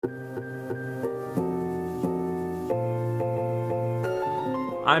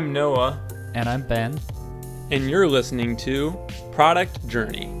I'm Noah. And I'm Ben. And you're listening to Product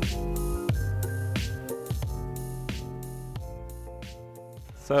Journey.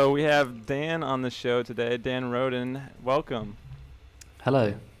 So we have Dan on the show today. Dan Roden, welcome.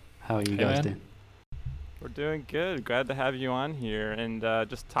 Hello. How are you guys doing? We're doing good. Glad to have you on here and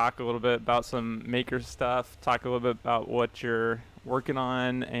just talk a little bit about some maker stuff, talk a little bit about what you're working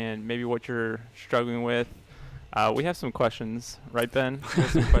on and maybe what you're struggling with. We have some questions, right, Ben? We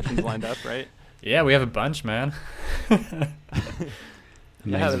have some questions lined up, right? Yeah, we have a bunch, man. Yeah,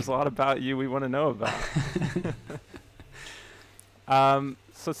 there's a lot about you we want to know about.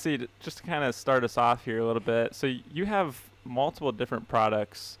 So let's see, just to kind of start us off here a little bit. So you have multiple different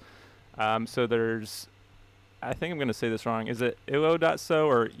products. So there's, I think I'm going to say this wrong. Is it ilo.so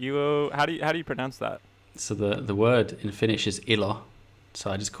or ilo? How do you pronounce that? So the word in Finnish is ilo. So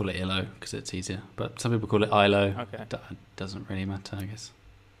I just call it ilo because it's easier. But some people call it ilo. Okay. Doesn't really matter, I guess.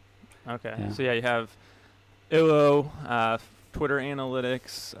 Okay. Yeah. So yeah, you have Illo, Twitter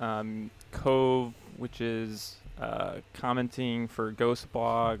Analytics, Cove, which is commenting for ghost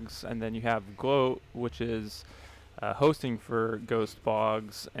blogs, and then you have Gloat, which is hosting for ghost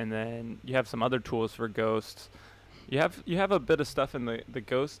blogs, and then you have some other tools for ghosts. You have a bit of stuff in the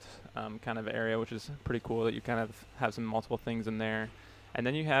ghost kind of area, which is pretty cool that you kind of have some multiple things in there. And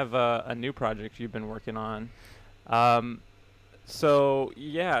then you have a new project you've been working on. So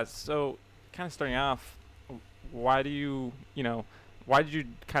kind of starting off, why did you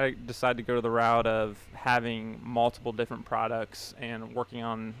kind of decide to go to the route of having multiple different products and working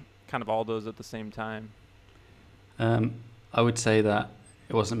on kind of all those at the same time? I would say that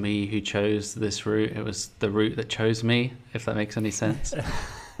it wasn't me who chose this route. It was the route that chose me, if that makes any sense.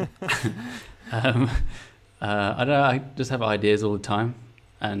 I don't know. I just have ideas all the time,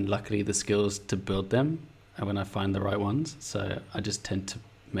 and luckily the skills to build them when I find the right ones. So I just tend to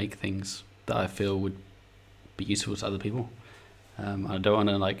make things that I feel would be useful to other people. I don't want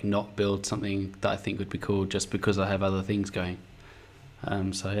to not build something that I think would be cool just because I have other things going.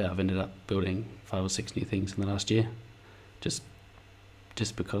 So yeah, I've ended up building 5 or 6 new things in the last year, just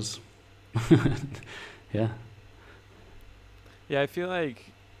because. Yeah. Yeah, I feel like,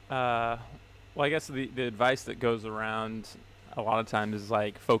 I guess the advice that goes around a lot of times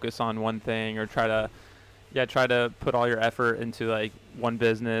is focus on one thing or try to put all your effort into one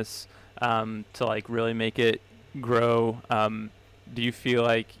business to really make it grow. Do you feel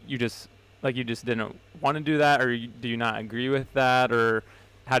like you just didn't want to do that, or do you not agree with that, or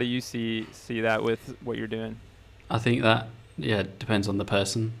how do you see that with what you're doing? I think that it depends on the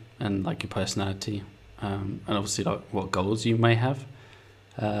person and your personality, and obviously what goals you may have.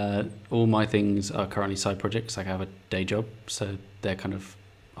 All my things are currently side projects. I have a day job, so they're kind of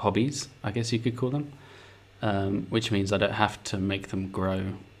hobbies, I guess you could call them, which means I don't have to make them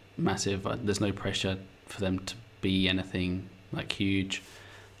grow massive. There's no pressure for them to be anything huge.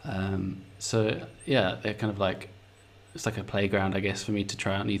 So yeah, they're kind of it's like a playground, I guess, for me to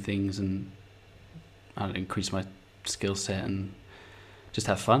try out new things and increase my skill set and just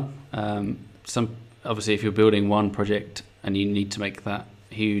have fun. Obviously, if you're building one project and you need to make that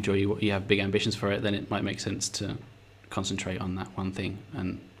huge, or you have big ambitions for it, then it might make sense to concentrate on that one thing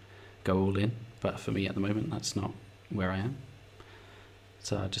and go all in. But for me at the moment, that's not where I am.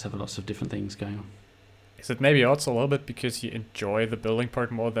 So I just have lots of different things going on. Is it maybe also a little bit because you enjoy the building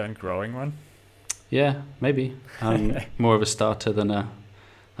part more than growing one? Yeah, maybe. I'm more of a starter than a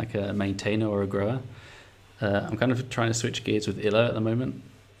maintainer or a grower. I'm kind of trying to switch gears with Illo at the moment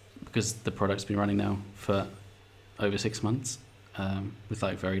because the product's been running now for over 6 months with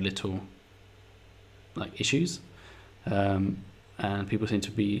very little issues, and people seem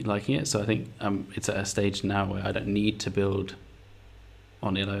to be liking it. So I think it's at a stage now where I don't need to build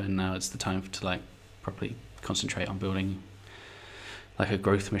on Illo, and now it's the time to properly concentrate on building a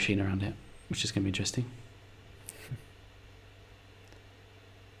growth machine around it, which is going to be interesting.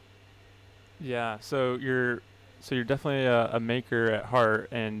 Yeah, so you're definitely a maker at heart,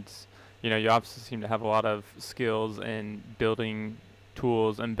 and you obviously seem to have a lot of skills in building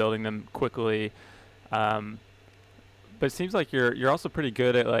tools and building them quickly. But it seems like you're also pretty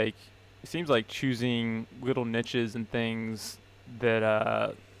good at it seems like choosing little niches and things that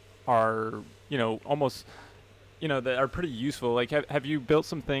are almost that are pretty useful. Have you built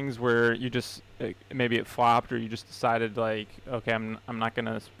some things where you just maybe it flopped, or you just decided okay, I'm not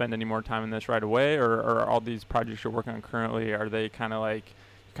gonna spend any more time in this right away, or are all these projects you're working on currently, are they kind of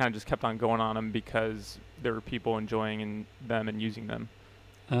just kept on going on them because there were people enjoying them and using them?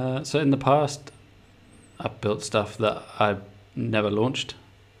 So in the past, I've built stuff that I've never launched.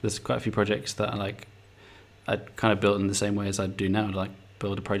 There's quite a few projects that I kind of built in the same way as I do now,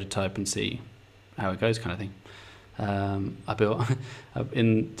 build a prototype and see how it goes, kind of thing. I built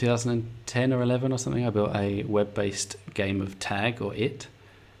in 2010 or 11 or something. I built a web-based game of tag or it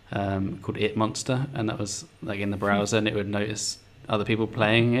called It Monster, and that was like in the browser, and it would notice other people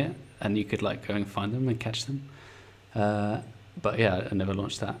playing it, and you could like go and find them and catch them. But yeah, I never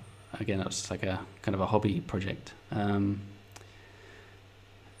launched that. Again, that was just like a kind of a hobby project.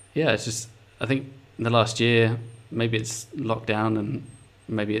 Yeah, it's just, I think in the last year, maybe it's lockdown, and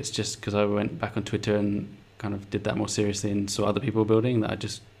maybe it's just because I went back on Twitter and kind of did that more seriously and saw other people building, that I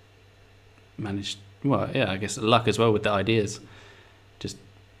just managed, well, yeah, I guess luck as well with the ideas. Just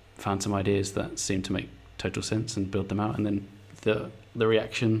found some ideas that seemed to make total sense and build them out, and then the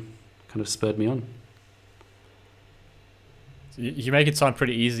reaction kind of spurred me on. So you make it sound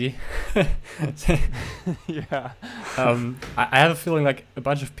pretty easy. Yeah. I have a feeling like a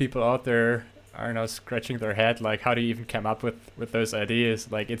bunch of people out there are now scratching their head, like, how do you even come up with those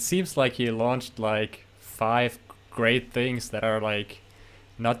ideas? Like, it seems like you launched like 5 great things that are like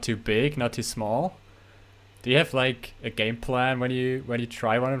not too big, not too small. Do you have like a game plan when you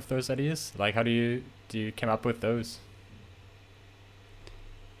try one of those ideas? Like, how do you come up with those?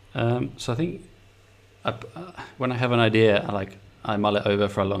 So I think when I have an idea, I mull it over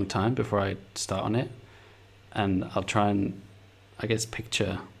for a long time before I start on it, and I'll try and, I guess,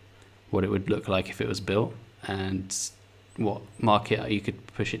 picture what it would look like if it was built, and what market you could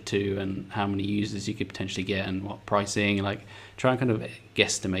push it to, and how many users you could potentially get, and what pricing, like try and kind of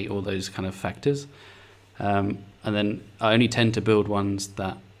guesstimate all those kind of factors. And then I only tend to build ones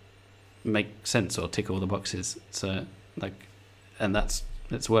that make sense or tick all the boxes. So and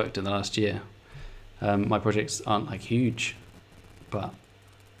it's worked in the last year. My projects aren't like huge, but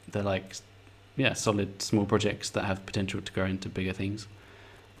they're like, yeah, solid small projects that have potential to grow into bigger things.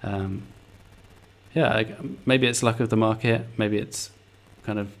 Maybe it's luck of the market. Maybe it's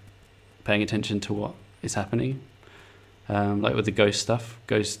kind of paying attention to what is happening. Like with the Ghost stuff,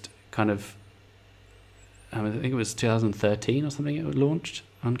 Ghost kind of, I think it was 2013 or something it was launched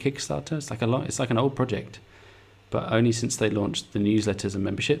on Kickstarter. It's like an old project, but only since they launched the newsletters and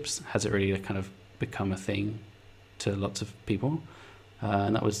memberships has it really kind of become a thing to lots of people.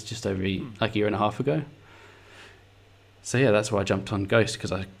 And that was just over like a year and a half ago. So yeah, that's why I jumped on Ghost,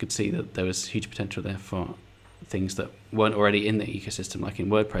 because I could see that there was huge potential there for things that weren't already in the ecosystem. Like in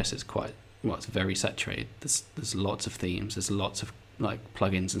WordPress, it's very saturated. There's lots of themes, there's lots of like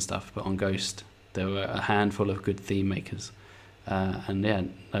plugins and stuff. But on Ghost, there were a handful of good theme makers, and yeah,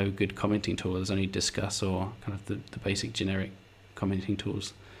 no good commenting tool. There's only Disqus or kind of the basic generic commenting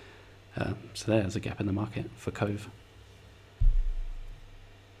tools. So there's a gap in the market for Cove.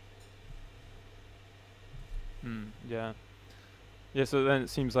 Yeah. So then it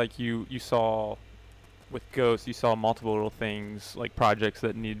seems like you saw with Ghost, you saw multiple little things, like projects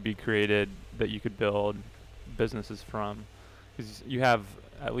that need to be created that you could build businesses from, because you have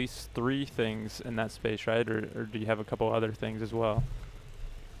at least 3 things in that space, right? Or do you have a couple other things as well?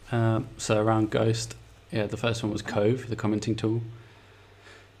 So around Ghost, yeah, the first one was Cove, the commenting tool,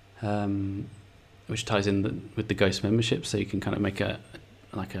 which ties in with the Ghost membership, so you can kind of make a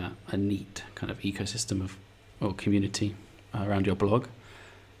neat kind of ecosystem or community around your blog.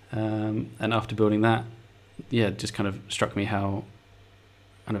 And after building that, yeah, it just kind of struck me how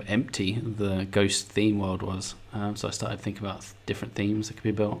kind of empty the Ghost theme world was. So I started thinking about different themes that could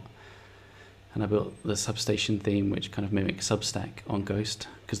be built. And I built the Substation theme, which kind of mimics Substack on Ghost,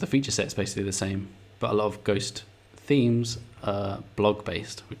 because the feature set is basically the same. But a lot of Ghost themes are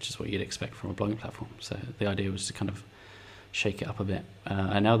blog-based, which is what you'd expect from a blogging platform. So the idea was to kind of shake it up a bit.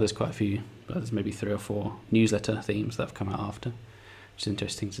 And now there's quite a few, there's maybe 3 or 4 newsletter themes that have come out after, which is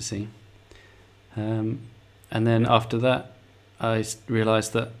interesting to see. And then after that, I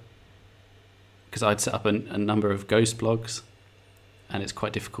realized that because I'd set up a number of Ghost blogs, and it's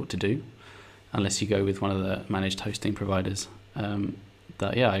quite difficult to do unless you go with one of the managed hosting providers,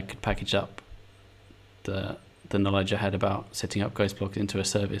 that I could package up the knowledge I had about setting up Ghost blogs into a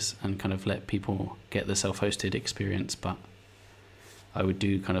service and kind of let people get the self-hosted experience, but I would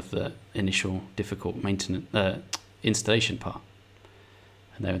do kind of the initial difficult maintenance installation part,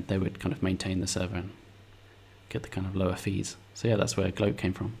 and they would kind of maintain the server and get the kind of lower fees. So yeah, that's where Gloat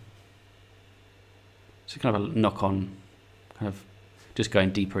came from. So kind of a knock-on, kind of just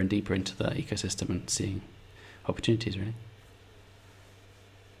going deeper and deeper into the ecosystem and seeing opportunities, really.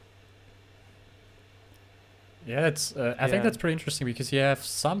 Yeah, I think that's pretty interesting, because you have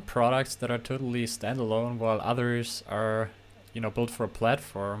some products that are totally standalone, while others are, built for a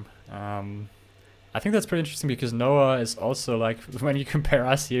platform. I think that's pretty interesting, because Noah is also like, when you compare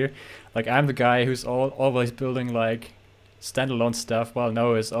us here, like I'm the guy who's always building like standalone stuff, while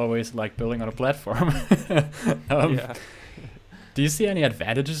Noah is always like building on a platform. Yeah. Do you see any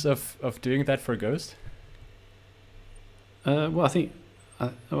advantages of doing that for Ghost? Well, I think,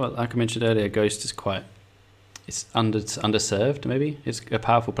 well, like I mentioned earlier, Ghost is it's underserved. Maybe it's a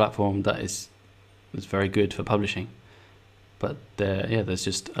powerful platform that is very good for publishing, but there's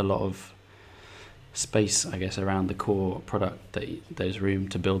just a lot of space, I guess, around the core product that there's room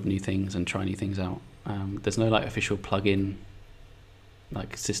to build new things and try new things out. There's no like official plugin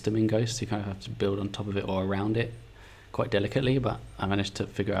like system in Ghost. You kind of have to build on top of it or around it quite delicately, but I managed to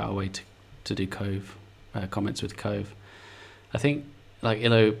figure out a way to do Cove comments with Cove. I think like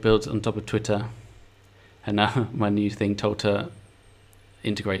Illo builds on top of Twitter, and now my new thing Tolter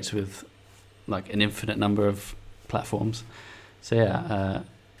integrates with like an infinite number of platforms. So yeah,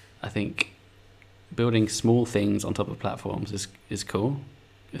 I think building small things on top of platforms is cool.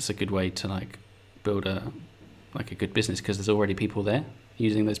 It's a good way to like build a good business, because there's already people there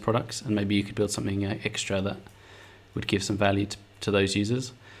using those products, and maybe you could build something extra that would give some value to those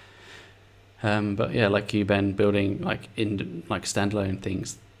users. But yeah, like you, Ben, building like standalone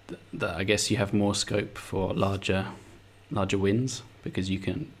things that I guess you have more scope for larger wins, because you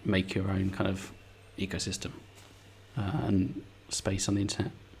can make your own kind of ecosystem and space on the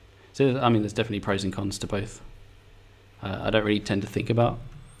internet. So I mean, there's definitely pros and cons to both. I don't really tend to think about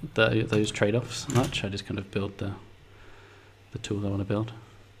those trade-offs much. I just kind of build the tool I want to build.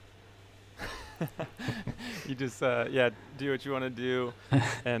 You just do what you want to do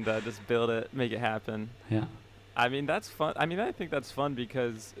and just build it, make it happen. Yeah. I mean, that's fun. I mean, I think that's fun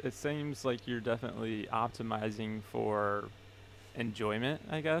because it seems like you're definitely optimizing for enjoyment,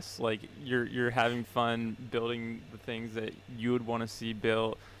 I guess. Like you're having fun building the things that you would want to see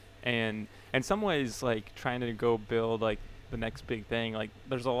built, and in some ways like trying to go build like the next big thing. Like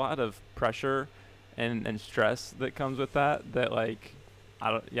there's a lot of pressure and stress that comes with that like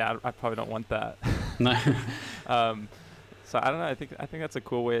I probably don't want that. No. So I don't know. I think that's a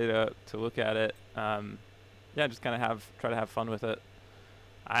cool way to look at it. Just kind of try to have fun with it.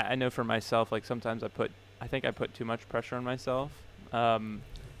 I know for myself, like sometimes I think I put too much pressure on myself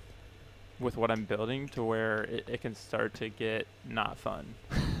with what I'm building, to where it can start to get not fun.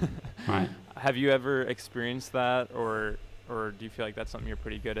 Right. Have you ever experienced that, or do you feel like that's something you're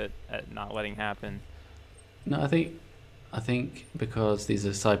pretty good at not letting happen? No, I think because these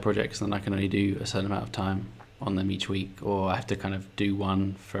are side projects and I can only do a certain amount of time on them each week, or I have to kind of do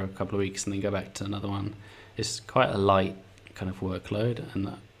one for a couple of weeks and then go back to another one. It's quite a light kind of workload,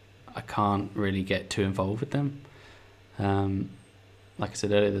 and I can't really get too involved with them. Like I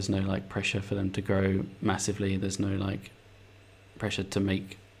said earlier, there's no like pressure for them to grow massively. There's no like pressure to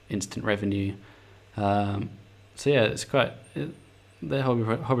make instant revenue. So yeah, they're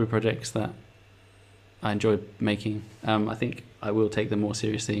hobby projects that I enjoy making. I think I will take them more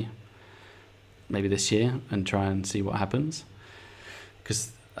seriously maybe this year and try and see what happens,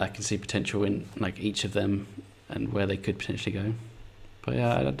 because I can see potential in like each of them and where they could potentially go. But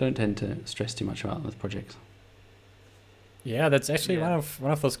yeah, I don't tend to stress too much about those projects. Yeah, that's actually one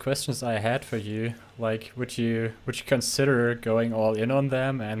of those questions I had for you. Like, would you consider going all in on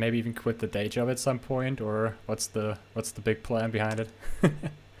them and maybe even quit the day job at some point, or what's the big plan behind it?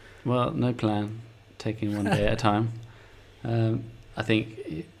 Well, no plan. Taking one day at a time. I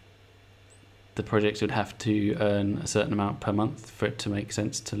think the projects would have to earn a certain amount per month for it to make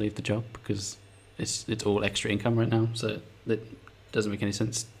sense to leave the job, because it's all extra income right now. So it doesn't make any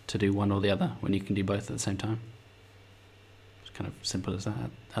sense to do one or the other when you can do both at the same time. It's kind of simple as that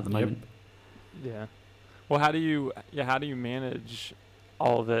at the moment. Yeah. Well, how do you manage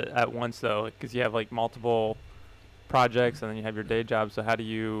all of it at once though? Because you have like multiple projects and then you have your day job. So how do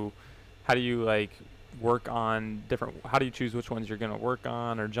you like work on how do you choose which ones you're going to work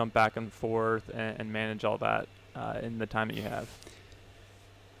on, or jump back and forth and manage all that in the time that you have?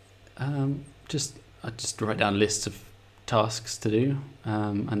 I just write down lists of tasks to do,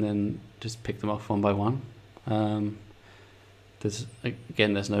 and then just pick them off one by one. There's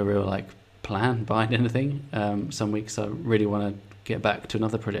no real like plan behind anything. Some weeks I really want to get back to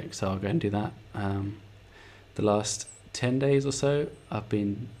another project, so I'll go and do that. The last 10 days or so I've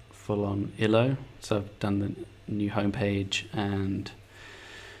been full on Illo, so I've done the new homepage and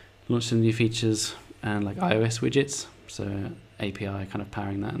launched some new features and like iOS widgets, so API kind of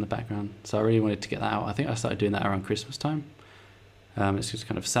powering that in the background. So I really wanted to get that out. I think I started doing that around Christmas time. It's just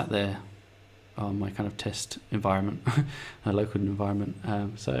kind of sat there on my kind of test environment, a local environment.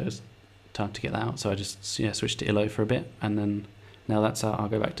 So it was time to get that out. So I just switched to Illo for a bit, and then now that's out, I'll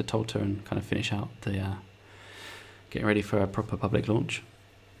go back to Tolter and kind of finish out the getting ready for a proper public launch.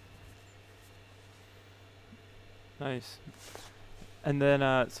 Nice. And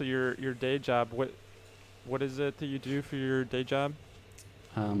then, so your day job, what is it that you do for your day job?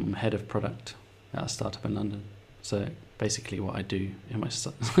 Head of product at a startup in London. So basically what I do in my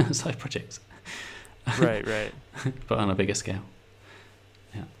side projects. Right. But on a bigger scale.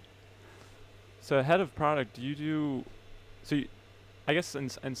 Yeah. So head of product, do you do, I guess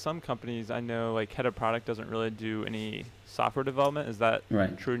in some companies I know like head of product doesn't really do any software development. Is that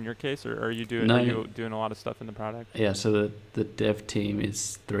Right. true in your case, or are you No. doing a lot of stuff in the product? Yeah, so the dev team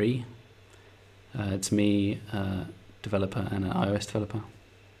is 3. It's me, developer, and an iOS developer.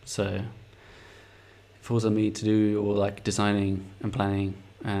 So it falls on me to do all like designing and planning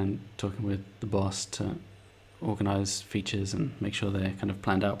and talking with the boss to organize features and make sure they're kind of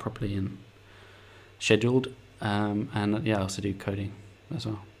planned out properly and scheduled. And yeah, I also do coding as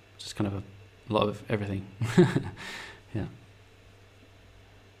well. Just kind of a lot of everything.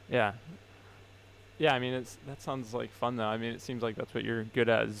 Yeah. Yeah, I mean that sounds like fun though. I mean it seems like that's what you're good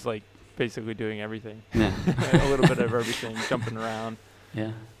at, is like basically doing everything. Yeah. A little bit of everything, jumping around.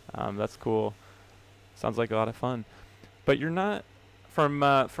 Yeah. That's cool. Sounds like a lot of fun. But you're not,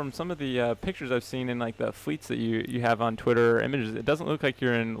 from some of the pictures I've seen in like the fleets that you have on Twitter or images, it doesn't look like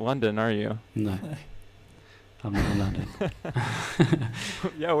you're in London, are you? No. I'm not in London.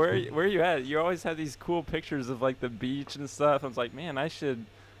 Yeah, where are you at? You always have these cool pictures of like the beach and stuff. I was like, man,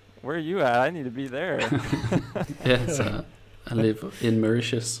 where are you at? I need to be there. Yeah, so I live in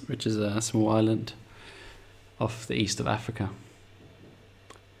Mauritius, which is a small island off the east of Africa.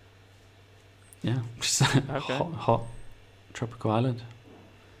 Yeah, just a hot tropical island.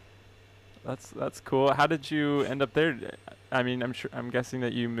 That's cool. How did you end up there? I mean, I'm guessing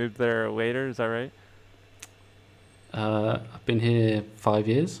that you moved there later. Is that right? I've been here 5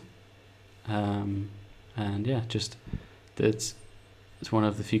 years, and yeah, it's one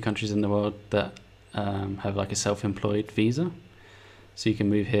of the few countries in the world that have like a self-employed visa, so you can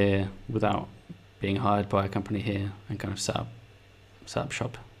move here without being hired by a company here and kind of set up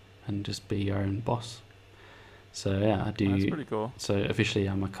shop and just be your own boss. So yeah, I do. That's pretty cool. So officially,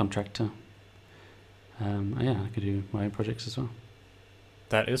 I'm a contractor. Yeah, I could do my own projects as well.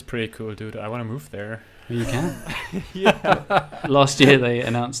 That is pretty cool, dude. I want to move there. Well, you can. Yeah. Last year they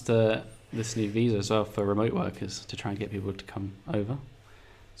announced this new visa as well for remote workers to try and get people to come over.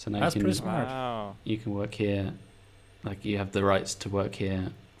 So now That's you pretty can smart. Wow. you can work here, like you have the rights to work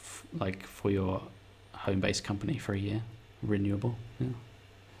here, like for your home-based company for a year, renewable. Yeah.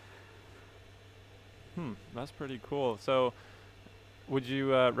 That's pretty cool. So, would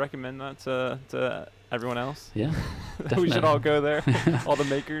you recommend that to everyone else? Yeah. That we should all go there, all the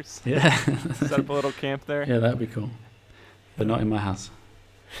makers. Yeah. Set up a little camp there. Yeah, that'd be cool, but not in my house.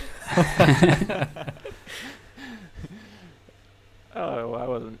 Oh,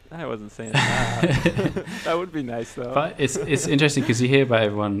 I wasn't saying that. That would be nice though. But it's interesting because you hear about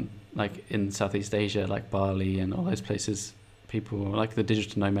everyone like in Southeast Asia, like Bali and all those places, people like the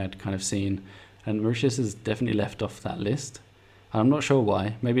digital nomad kind of scene, and Mauritius is definitely left off that list. I'm not sure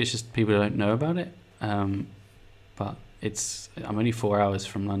why. Maybe it's just people don't know about it. But I'm only 4 hours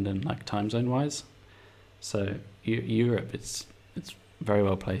from London, like time zone wise. So Europe, it's very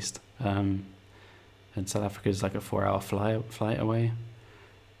well placed. And South Africa is like a 4-hour flight away.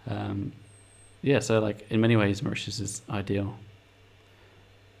 Yeah, so like in many ways, Mauritius is ideal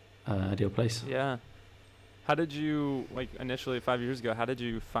place. Yeah. How did you, like initially 5 years ago, how did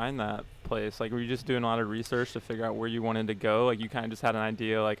you find that place? Like, were you just doing a lot of research to figure out where you wanted to go? Like, you kind of just had an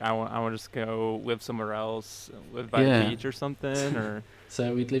idea, like, I want to just go live somewhere else, live by the beach or something, or?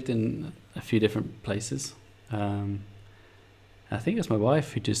 So we'd lived in a few different places. I think it was my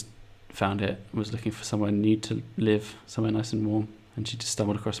wife who just found it, was looking for somewhere new to live, somewhere nice and warm, and she just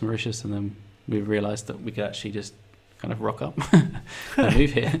stumbled across Mauritius, and then we realised that we could actually just kind of rock up and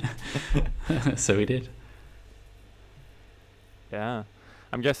move here. So we did. Yeah.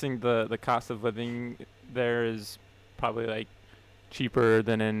 I'm guessing the cost of living there is probably like cheaper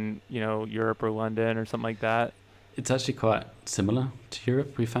than in, Europe or London or something like that. It's actually quite similar to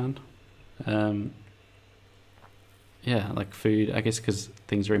Europe, we found. Yeah, like food, I guess because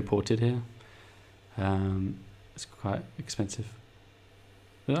things are imported here. It's quite expensive.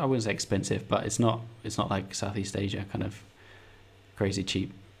 Well, I wouldn't say expensive, but it's not like Southeast Asia kind of crazy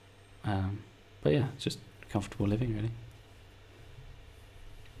cheap. But yeah, it's just comfortable living, really.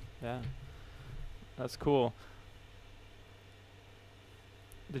 Yeah. That's cool.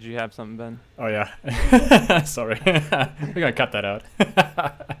 Did you have something, Ben? Oh yeah. Sorry. We're gonna cut that out.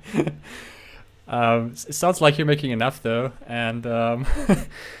 It sounds like you're making enough though, and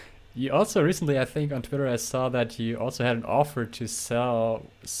You also recently, I think, on Twitter, I saw that you also had an offer to sell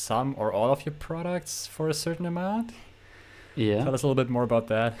some or all of your products for a certain amount. Yeah. Tell us a little bit more about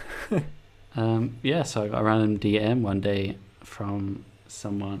that. Yeah, so I got a random DM one day from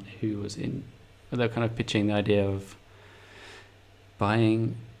someone who was they were kind of pitching the idea of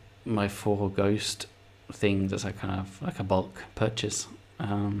buying my 4 Ghost things as a kind of like a bulk purchase.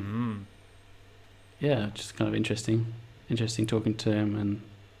 Yeah, just kind of interesting talking to him and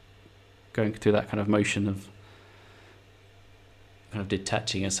going through that kind of motion of kind of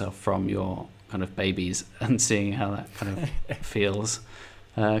detaching yourself from your kind of babies and seeing how that kind of feels.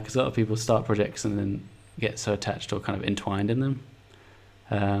 Because a lot of people start projects and then get so attached or kind of entwined in them.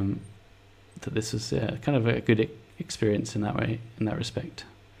 That this was kind of a good experience in that way, in that respect.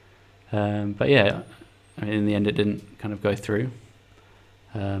 But yeah, I mean, in the end, it didn't kind of go through.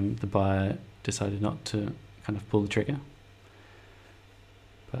 The buyer decided not to kind of pull the trigger.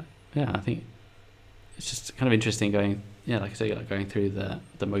 But yeah, I think it's just kind of interesting going, like I say, like going through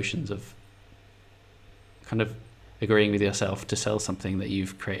the motions of kind of agreeing with yourself to sell something that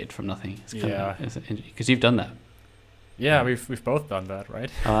you've created from nothing. It's because you've done that. Yeah, we've both done that,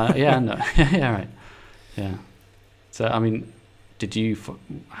 right? Yeah, no, yeah, right, yeah. So I mean,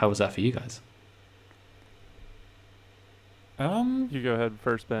 how was that for you guys? You go ahead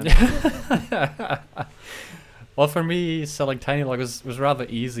first, Ben. Well, for me, selling TinyLog was rather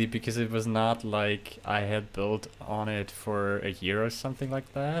easy because it was not like I had built on it for a year or something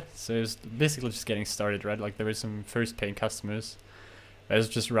like that. So it was basically just getting started, right? Like there were some first paying customers. It was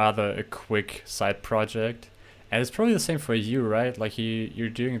just rather a quick side project. And it's probably the same for you, right? Like you're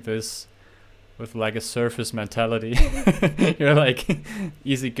doing this with like a surface mentality. You're like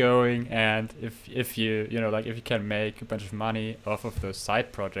easygoing, and if you like if you can make a bunch of money off of those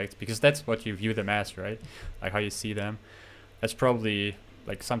side projects, because that's what you view them as, right? Like how you see them, that's probably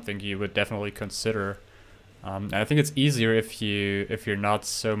like something you would definitely consider. And I think it's easier if you're not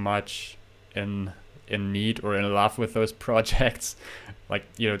so much in need or in love with those projects. Like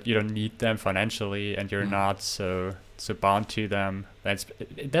you don't need them financially, and you're not so bound to them. That's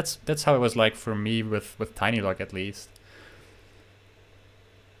how it was like for me with TinyLog, at least.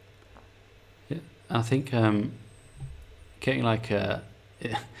 Yeah, I think getting like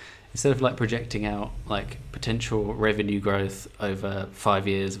instead of like projecting out like potential revenue growth over 5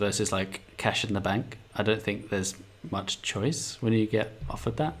 years versus like cash in the bank, I don't think there's much choice when you get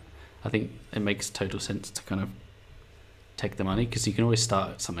offered that. I think it makes total sense to kind of take the money, because you can always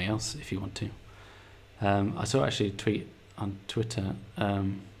start something else if you want to. I saw actually a tweet on Twitter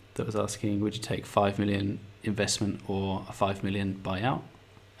that was asking, would you take 5 million investment or a 5 million buyout?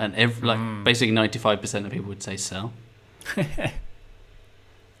 And basically 95% of people would say sell. They're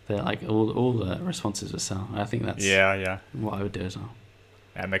like all the responses were sell. I think that's what I would do as well.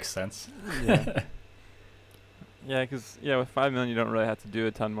 That makes sense. Yeah. Yeah, because with 5 million you don't really have to do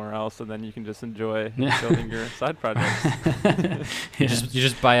a ton more else, and then you can just enjoy building your side projects. You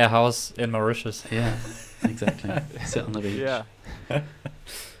just buy a house in Mauritius. Yeah, exactly. Sit on the beach. Yeah.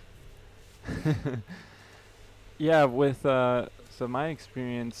 Yeah. With so my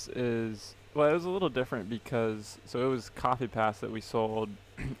experience is, well, it was a little different because it was Coffee Pass that we sold,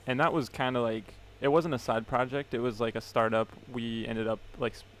 and that was kind of like, it wasn't a side project. It was like a startup. We ended up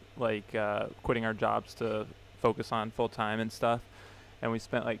quitting our jobs to focus on full time and stuff, and we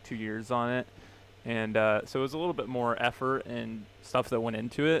spent like 2 years on it, and so it was a little bit more effort and stuff that went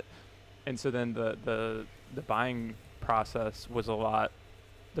into it, and so then the buying process was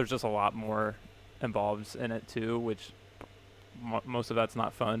there's just a lot more involved in it too, which most of that's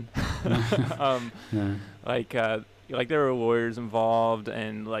not fun. Like there were lawyers involved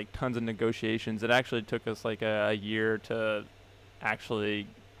and like tons of negotiations. It actually took us like a year to actually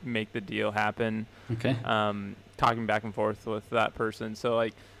make the deal happen. Okay. Talking back and forth with that person. So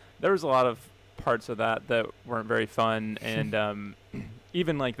like there was a lot of parts of that weren't very fun, and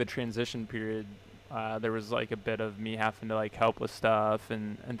even like the transition period, there was like a bit of me having to like help with stuff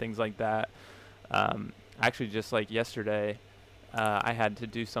and things like that. Actually just like yesterday, I had to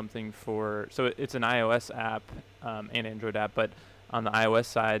do something so it's an iOS app and Android app, but on the iOS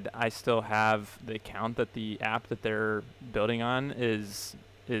side, I still have the account that the app that they're building on is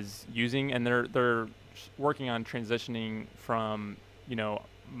using, and they're working on transitioning from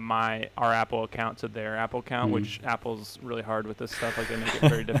our Apple account to their Apple account, which Apple's really hard with this stuff. Like they make it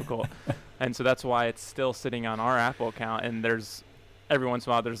very difficult, and so that's why it's still sitting on our Apple account. And there's every once in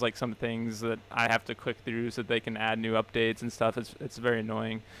a while there's like some things that I have to click through so that they can add new updates and stuff. It's very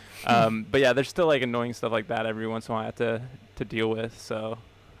annoying, but yeah, there's still like annoying stuff like that every once in a while I have to deal with. So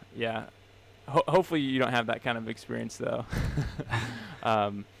yeah, hopefully you don't have that kind of experience though.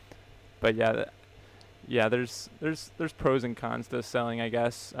 But yeah, there's pros and cons to selling, I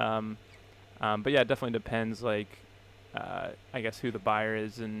guess. But yeah, it definitely depends, like, I guess who the buyer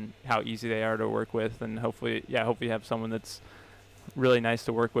is and how easy they are to work with, and hopefully you have someone that's really nice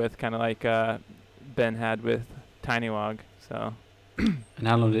to work with, kind of like Ben had with TinyLog. So. And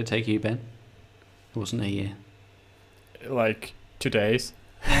how long did it take you, Ben? It wasn't a year. Like 2 days.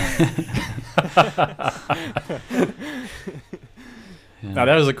 Yeah. No,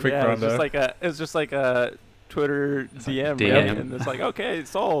 that was a quick Yeah, run though. it was just like a Twitter DM, DM. right? And it's like, okay, it's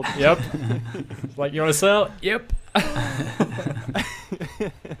sold. Yep. It's like, you want to sell? Yep.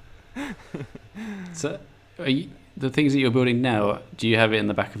 So, the things that you're building now, do you have it in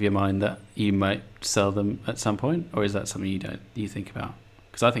the back of your mind that you might sell them at some point, or is that something you think about?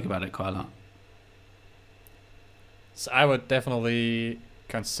 Because I think about it quite a lot. So I would definitely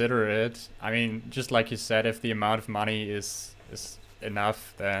consider it. I mean, just like you said, if the amount of money is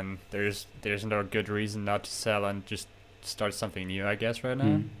enough, then there's no good reason not to sell and just start something new, I guess, right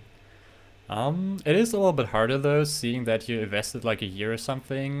now. It is a little bit harder though, seeing that you invested like a year or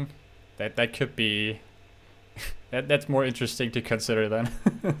something. That could be that's more interesting to consider then.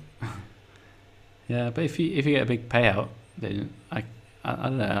 Yeah, but if you get a big payout, then I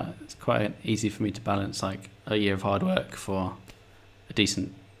don't know. It's quite easy for me to balance like a year of hard work for a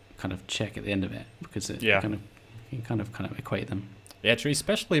decent kind of check at the end of it, because it kind of equate them. Yeah, true.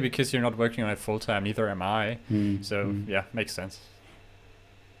 Especially because you're not working on it full time. Neither am I. So yeah, makes sense.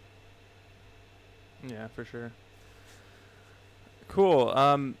 Yeah, for sure. Cool.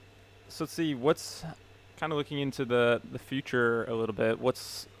 So let's see. What's kind of looking into the future a little bit?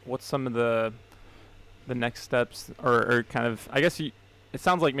 What's some of the next steps, or kind of, I guess it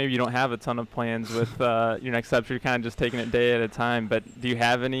sounds like maybe you don't have a ton of plans with your next steps. You're kind of just taking it day at a time. But do you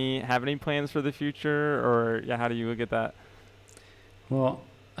have any plans for the future, or how do you look at that? Well,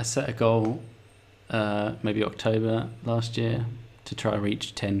 I set a goal maybe October last year to try to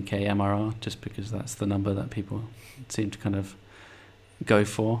reach 10k MRR, just because that's the number that people seem to kind of go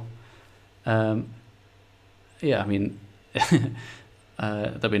for. Yeah, I mean,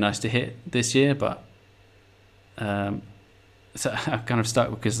 that'd be nice to hit this year, but so I'm kind of stuck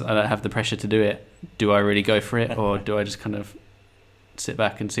because I don't have the pressure to do it. Do I really go for it, or do I just kind of sit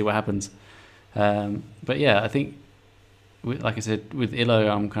back and see what happens? But yeah, I think, like I said, with Illo,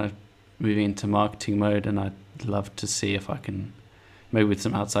 I'm kind of moving into marketing mode, and I'd love to see if I can, maybe with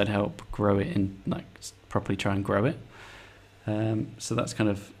some outside help, grow it and like properly try and grow it. So that's kind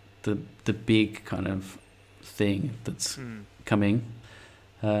of the big kind of thing that's coming.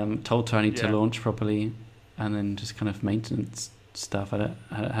 Told to I need to launch properly, and then just kind of maintenance stuff. I don't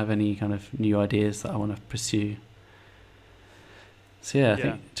have any kind of new ideas that I want to pursue. So yeah, I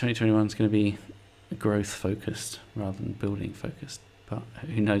think 2021 is going to be growth focused rather than building focused, but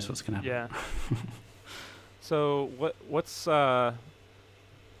who knows what's going to happen. Yeah. So what's kind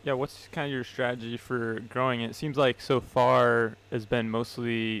of your strategy for growing it? It seems like so far has been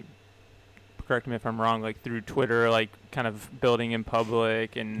mostly, correct me if I'm wrong, like through Twitter, like kind of building in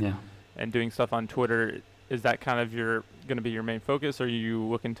public and doing stuff on Twitter. Is that kind of going to be your main focus? Or are you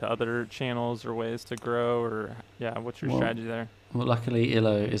looking to other channels or ways to grow, or what's your strategy there? Well, luckily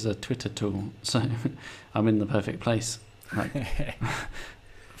Illo is a Twitter tool, so I'm in the perfect place, like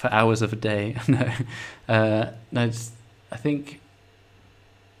for hours of a day. No, I think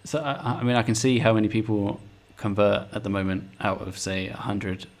so. I mean, I can see how many people convert at the moment out of, say,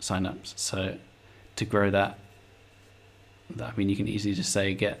 100 signups. So to grow that, I mean, you can easily just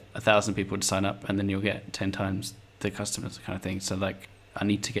say get 1,000 people to sign up, and then you'll get 10 times the customers, kind of thing. So like, I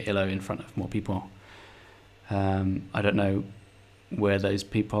need to get Illo in front of more people. I don't know where those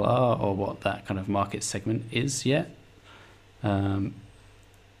people are or what that kind of market segment is yet. So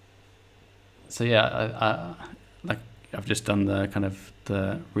yeah, I've just done the kind of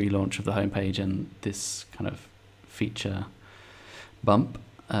the relaunch of the homepage and this kind of feature bump,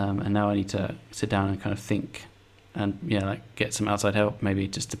 and now I need to sit down and kind of think and get some outside help, maybe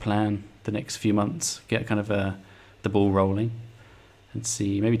just to plan the next few months, get kind of the ball rolling, and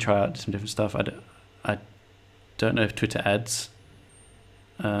see, maybe try out some different stuff. I don't know if Twitter ads.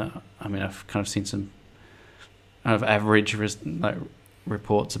 I mean, I've kind of seen some kind of average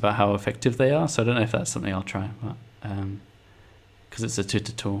reports about how effective they are, so I don't know if that's something I'll try, but because it's a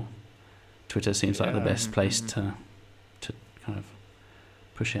Twitter tool, Twitter seems like the best place to kind of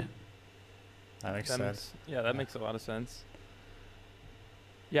push it. That makes sense. That makes a lot of sense.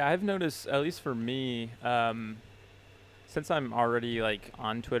 Yeah, I've noticed, at least for me, since I'm already like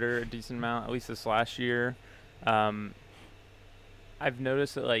on Twitter a decent amount, at least this last year, I've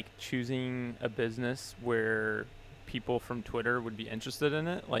noticed that like choosing a business where people from Twitter would be interested in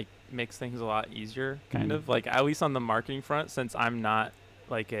it, like makes things a lot easier, kind Mhm. of like at least on the marketing front, since I'm not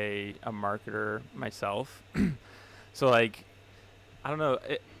like a marketer myself. So like I don't know,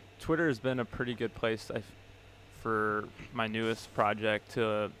 Twitter has been a pretty good place for my newest project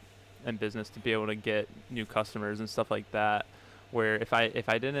to and business to be able to get new customers and stuff like that. Where if I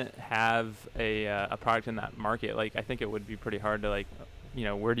didn't have a product in that market, like I think it would be pretty hard to like,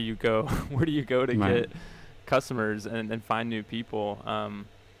 where do you go where do you go to Right. get customers and find new people.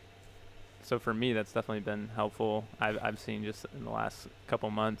 So for me, that's definitely been helpful. I've seen just in the last couple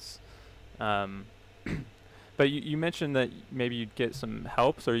months. Um, but you mentioned that maybe you'd get some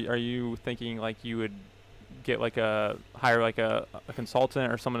help. So are you thinking like you would get like hire like a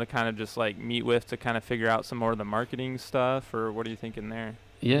consultant or someone to kind of just like meet with to kind of figure out some more of the marketing stuff, or what are you thinking there?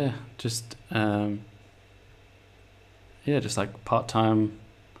 Yeah, just like part-time,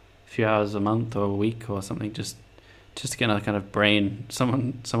 few hours a month or a week or something, just to get another kind of brain,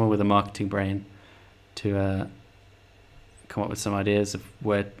 someone with a marketing brain to come up with some ideas of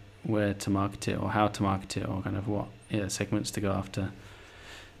where to market it or how to market it or kind of what segments to go after,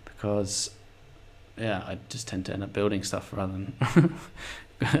 because I just tend to end up building stuff rather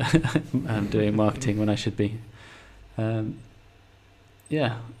than doing marketing when I should be. We'll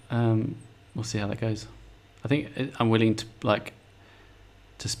see how that goes. I think I'm willing to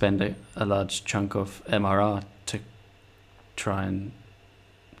spend a large chunk of MRR to try and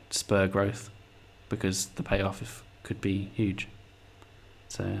spur growth, because the payoff could be huge.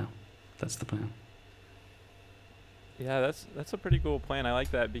 So yeah, that's the plan. Yeah, that's a pretty cool plan. I like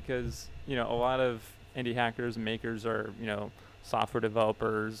that because, a lot of indie hackers and makers are, software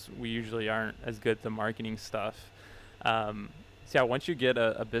developers. We usually aren't as good at the marketing stuff. So yeah, once you get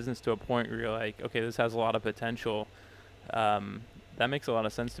a business to a point where you're like, okay, this has a lot of potential, that makes a lot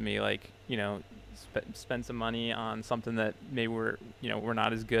of sense to me. Like, spend some money on something that maybe we're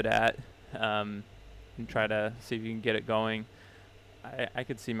not as good at, and try to see if you can get it going. I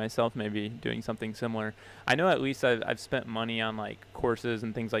could see myself maybe doing something similar. I know at least I've spent money on like courses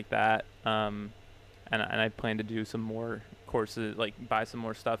and things like that, and I plan to do some more courses, like buy some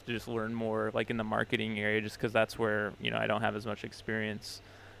more stuff to just learn more, like in the marketing area, just because that's where I don't have as much experience.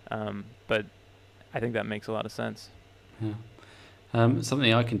 But I think that makes a lot of sense. Yeah.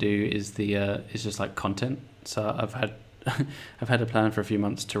 Something I can do is is just like content. So I've had I've had a plan for a few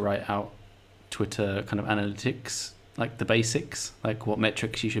months to write out Twitter kind of analytics, like the basics, like what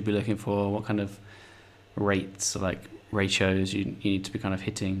metrics you should be looking for, what kind of rates or like ratios you need to be kind of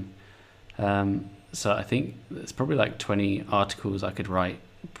hitting. So I think there's probably like 20 articles I could write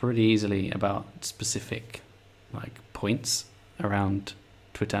pretty easily about specific like points around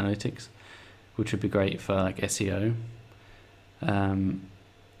Twitter analytics, which would be great for like SEO.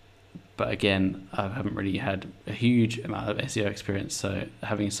 But again, I haven't really had a huge amount of SEO experience, so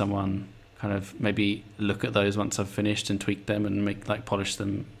having someone kind of maybe look at those once I've finished and tweak them and polish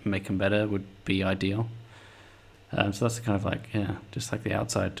them, make them better would be ideal. So that's kind of like, just like the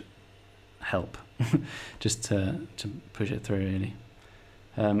outside help, just to push it through really.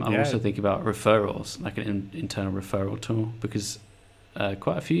 I'm also thinking about referrals, like an internal referral tool, because a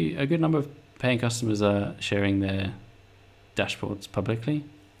good number of paying customers are sharing their dashboards publicly,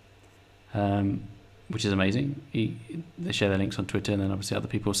 which is amazing. They share their links on Twitter, and then obviously other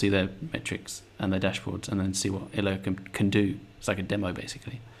people see their metrics and their dashboards and then see what Illo can do. It's like a demo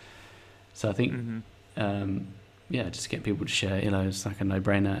basically. So I think just get people to share Illo is like a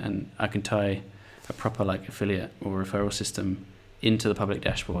no-brainer, and I can tie a proper like affiliate or referral system into the public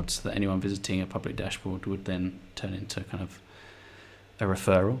dashboard so that anyone visiting a public dashboard would then turn into kind of a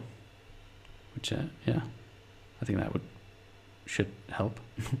referral, which I think that should help.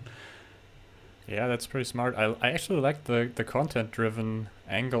 Yeah, that's pretty smart. I actually like the content-driven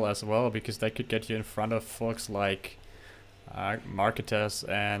angle as well, because that could get you in front of folks like marketers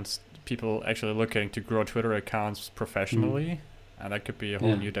and people actually looking to grow Twitter accounts professionally, and that could be a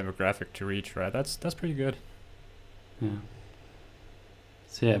whole new demographic to reach, right? That's pretty good. Yeah.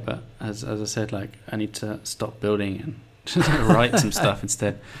 So yeah, but as I said, like I need to stop building and just write some stuff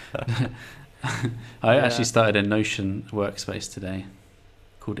instead. I actually started a Notion workspace today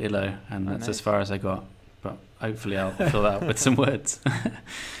called Illo, and that's as far as I got. But hopefully I'll fill that up with some words.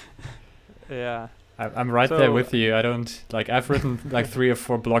 Yeah. I'm right there with you. I don't I've written like 3 or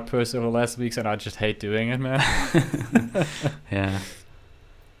 4 blog posts over the last weeks, and I just hate doing it, man. Yeah.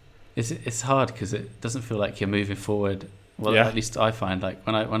 It's hard because it doesn't feel like you're moving forward. Well, at least I find like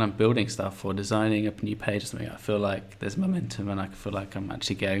when I'm building stuff or designing a new page or something, I feel like there's momentum and I feel like I'm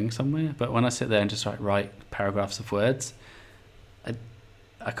actually going somewhere. But when I sit there and just write paragraphs of words,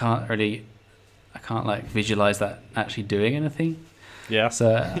 I can't really I can't like visualize that actually doing anything. Yeah. So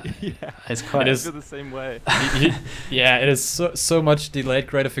Yeah. it's quite. I feel the same way. Yeah, it is so much delayed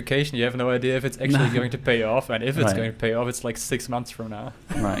gratification. You have no idea if it's actually No. going to pay off, and if it's Right. going to pay off, it's like 6 months from now.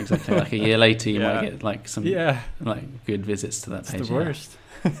 Right, exactly. Like a year later, you Yeah. might get like some Yeah, like good visits to that it's page. the worst.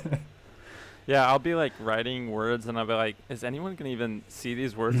 Yeah, I'll be like writing words and I'll be like, is anyone gonna even see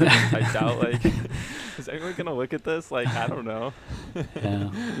these words that I typed out? Like, is anyone gonna look at this? Like, I don't know.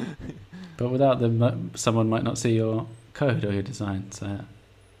 Yeah. But without them, someone might not see your code or your design. So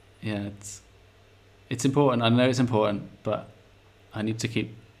yeah, it's important. I know it's important, but I need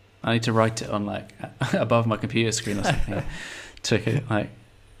to write it on like above my computer screen or something to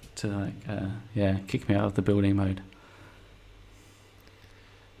kick me out of the building mode.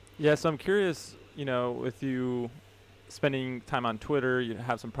 Yeah, so I'm curious, with you spending time on Twitter, you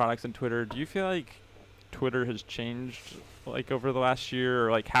have some products on Twitter. Do you feel like Twitter has changed like over the last year,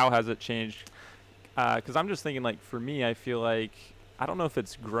 or like how has it changed? Because I'm just thinking, like, for me, I feel like, I don't know if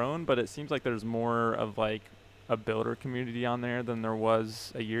it's grown, but it seems like there's more of like a builder community on there than there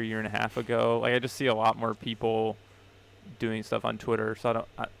was a year and a half ago. Like, I just see a lot more people doing stuff on Twitter. So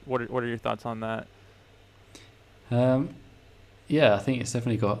what are your thoughts on that? Yeah, I think it's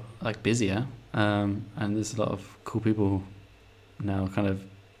definitely got like busier, and there's a lot of cool people now kind of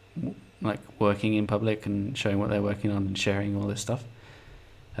like working in public and showing what they're working on and sharing all this stuff.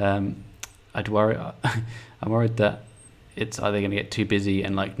 I'm worried that it's either going to get too busy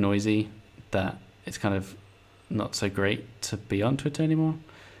and like noisy, that it's kind of not so great to be on Twitter anymore.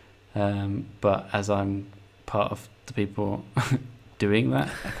 But as I'm part of the people doing that,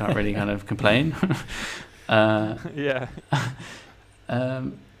 I can't really kind of complain. Yeah.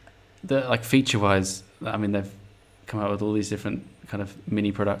 The like feature wise, I mean, they've come out with all these different kind of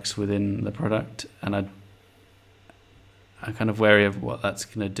mini products within the product, and I'm kind of wary of what that's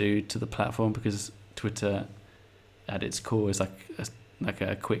going to do to the platform, because Twitter at its core is like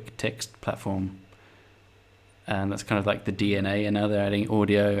a quick text platform, and that's kind of like the DNA. And now they're adding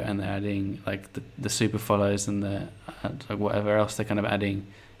audio, and they're adding like the super follows and the like whatever else they're kind of adding.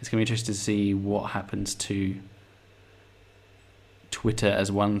 It's going to be interesting to see what happens to Twitter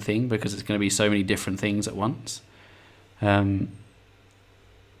as one thing, because it's going to be so many different things at once. So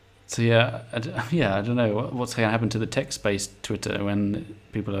yeah, I don't know what's going to happen to the text-based Twitter when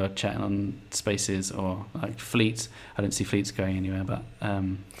people are chatting on Spaces or like Fleets. I don't see Fleets going anywhere, but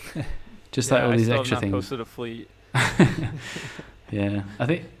just like all these extra things. Posted a Fleet. Yeah, I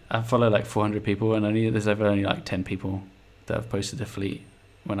think I follow like 400 people, and there's only like 10 people that have posted a Fleet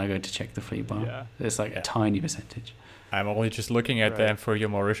when I go to check the Fleet bar. Yeah. It's like a tiny percentage. I'm only just looking at Right. them for your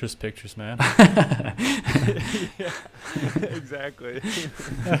Mauritius pictures, man. Yeah, exactly.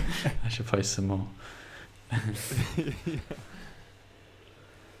 I should post some more.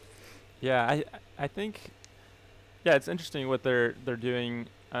 Yeah, I think, yeah, it's interesting what they're doing.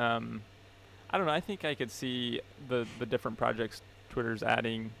 I don't know. I think I could see the different projects Twitter's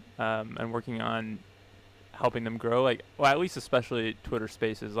adding and working on, helping them grow. Like, well, at least especially Twitter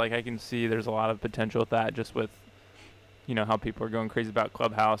Spaces. Like, I can see there's a lot of potential with that, just with how people are going crazy about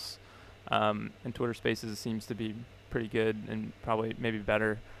Clubhouse, and Twitter Spaces seems to be pretty good and probably maybe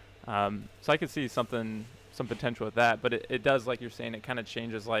better. So I could see some potential with that, but it does, like you're saying, it kind of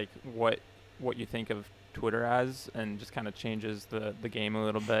changes like what you think of Twitter as, and just kind of changes the game a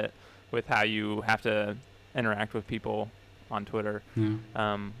little bit with how you have to interact with people on Twitter,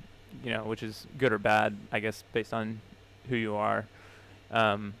 Yeah. which is good or bad, I guess, based on who you are.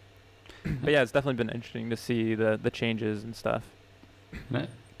 But yeah, it's definitely been interesting to see the changes and stuff.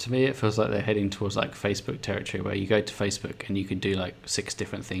 To me, it feels like they're heading towards like Facebook territory, where you go to Facebook and you can do like 6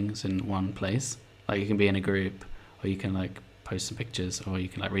 different things in one place. Like, you can be in a group, or you can like post some pictures, or you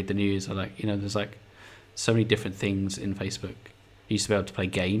can like read the news, or like, there's like so many different things in Facebook. You used to be able to play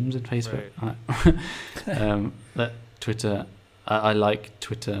games in Facebook. Right. That Twitter, I like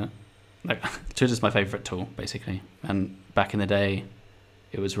Twitter. Like, Twitter's my favorite tool, basically. And back in the day,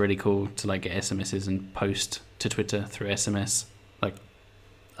 it was really cool to like get SMSs and post to Twitter through SMS. Like,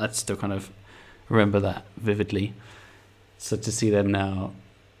 I still kind of remember that vividly. So to see them now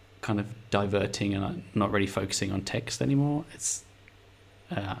kind of diverting and not really focusing on text anymore, it's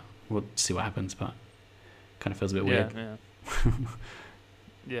we'll see what happens, but kind of feels a bit weird. Yeah.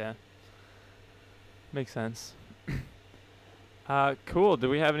 Yeah. Makes sense. Cool. Do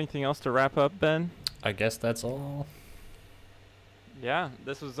we have anything else to wrap up, Ben? I guess that's all. Yeah,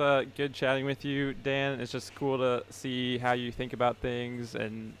 this was good chatting with you, Dan. It's just cool to see how you think about things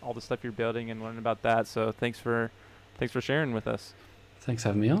and all the stuff you're building and learn about that. So thanks for sharing with us. Thanks for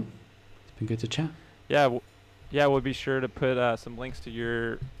having me on. It's been good to chat. Yeah, we'll be sure to put some links to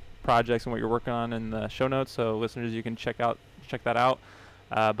your projects and what you're working on in the show notes, so listeners, you can check that out.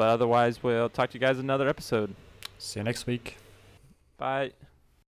 But otherwise, we'll talk to you guys in another episode. See you next week. Bye.